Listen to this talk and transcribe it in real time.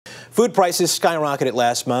Food prices skyrocketed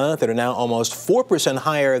last month and are now almost 4%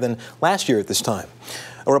 higher than last year at this time.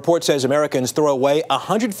 A report says Americans throw away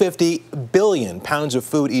 150 billion pounds of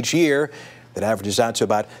food each year. That averages out to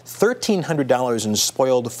about $1,300 in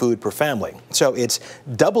spoiled food per family. So it's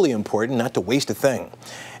doubly important not to waste a thing.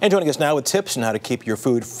 And joining us now with tips on how to keep your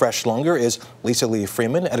food fresh longer is Lee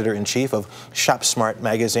Freeman, Editor-in-Chief of ShopSmart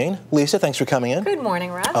Magazine. Lisa, thanks for coming in. Good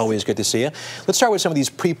morning, Russ. Always good to see you. Let's start with some of these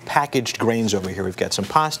pre-packaged grains over here. We've got some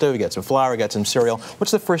pasta, we've got some flour, we've got some cereal.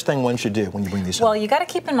 What's the first thing one should do when you bring these home? Well, you got to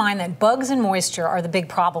keep in mind that bugs and moisture are the big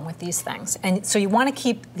problem with these things. And so you want to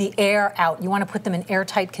keep the air out. You want to put them in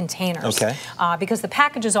airtight containers. Okay. Because the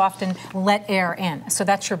packages often let air in. So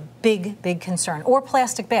that's your big concern. Or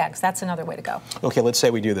plastic bags. That's another way to go. Okay, let's say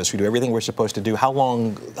we do this. We do everything we're supposed to do. How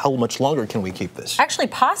much longer can we keep this? Actually,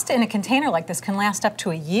 pasta in a container like this can last up to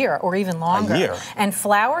a year or even longer. A year? And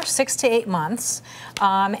flour, 6 to 8 months.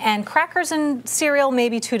 And crackers and cereal,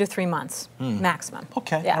 maybe 2 to 3 months maximum.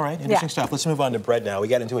 Okay, yeah. all right, interesting stuff. Let's move on to bread now. We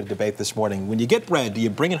got into a debate this morning. When you get bread, do you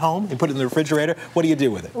bring it home and put it in the refrigerator? What do you do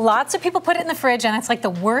with it? Lots of people put it in the fridge, and it's like the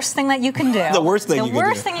worst thing that you can do. The worst thing you can do. The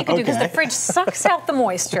worst thing you can do, because the fridge sucks out the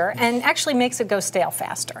moisture and actually makes it go stale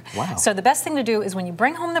faster. Wow. So the best thing to do is when you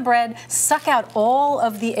bring home the bread, suck out all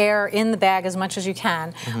of the air in the bag as much as you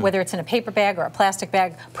can, whether it's in a paper bag or a plastic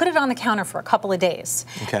bag, put it on the counter for a couple of days.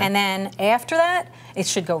 Okay. And then after that, it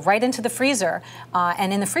should go right into the freezer.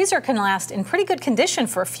 And in the freezer, it can last in pretty good condition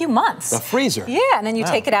for a few months. The freezer? Yeah, and then you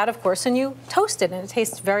take it out, of course, and you toast it, and it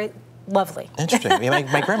tastes very lovely. Interesting. I mean,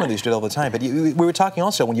 my grandmother used to do it all the time. But we were talking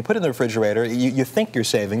also, when you put it in the refrigerator, you think you're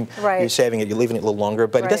saving. Right. You're saving it, you're leaving it a little longer,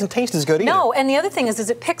 but it doesn't taste as good either. No, and the other thing is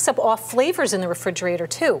it picks up off flavors in the refrigerator,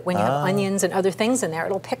 too. When you have onions and other things in there,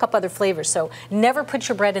 it'll pick up other flavors. So never put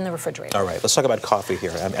your bread in the refrigerator. All right, let's talk about coffee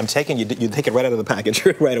here. I'm taking, you take it right out of the package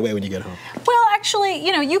right away when you get home. Well, actually,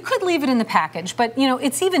 you could leave it in the package, but,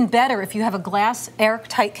 it's even better if you have a glass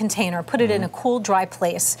airtight container, put it in a cool, dry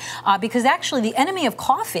place, because actually the enemy of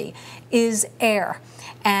coffee is air.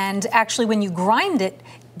 And actually, when you grind it,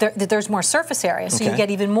 there's more surface area, so you get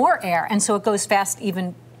even more air, and so it goes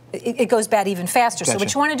it goes bad even faster. Gotcha. So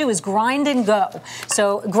what you want to do is grind and go.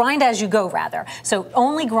 So grind as you go, rather. So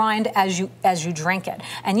only grind as you drink it.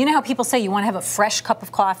 And you know how people say you want to have a fresh cup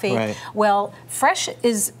of coffee? Right. Well, fresh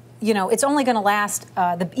is, it's only going to last,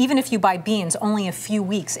 even if you buy beans, only a few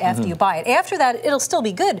weeks after you buy it. After that, it'll still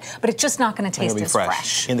be good, but it's just not going to taste as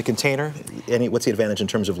fresh. In the container, what's the advantage in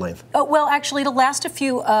terms of length? Oh, well, actually, it'll last a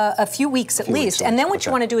few weeks at least. And then what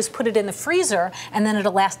you want to do is put it in the freezer, and then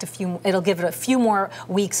it'll give it a few more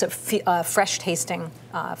weeks of fresh tasting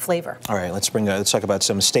flavor. All right, let's talk about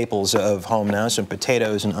some staples of home now, some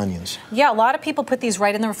potatoes and onions. Yeah, a lot of people put these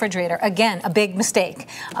right in the refrigerator. Again, a big mistake.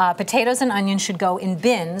 Potatoes and onions should go in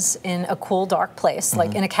bins in a cool, dark place,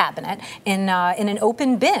 like in a cabinet, in an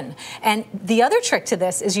open bin. And the other trick to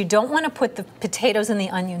this is you don't want to put the potatoes and the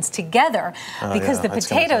onions together, because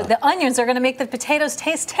the onions are going to make the potatoes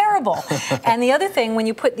taste terrible. And the other thing, when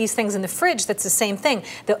you put these things in the fridge, that's the same thing.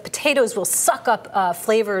 The potatoes will suck up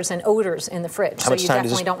flavors and odors in the fridge. So you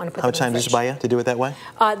definitely don't want to put them in the fridge. How much time does it buy you to do it that way?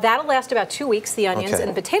 That'll last about 2 weeks, the onions, and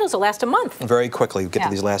the potatoes will last a month. Very quickly, get to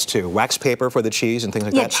these last two. Wax paper for the cheese and things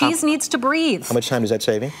like that. Yeah, cheese needs to breathe. How much time does that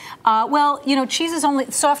save you? Well,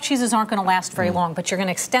 soft cheeses aren't going to last very long, but you're going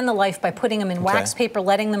to extend the life by putting them in wax paper,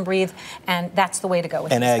 letting them breathe, and that's the way to go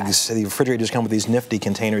with And eggs. The refrigerators come with these nifty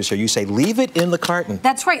containers here. You say leave it in the carton.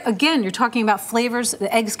 That's right. Again, you're talking about flavors.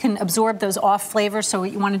 The eggs can absorb those off flavors, so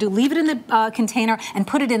what you want to do, leave it in the container and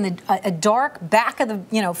put it in a dark back of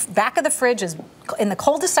the fridge, in the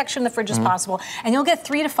coldest section of the fridge as possible, and you'll get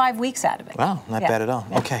 3 to 5 weeks out of it. Wow, not bad at all.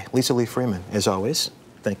 Okay, Lee Freeman, as always,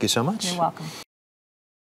 thank you so much. You're welcome.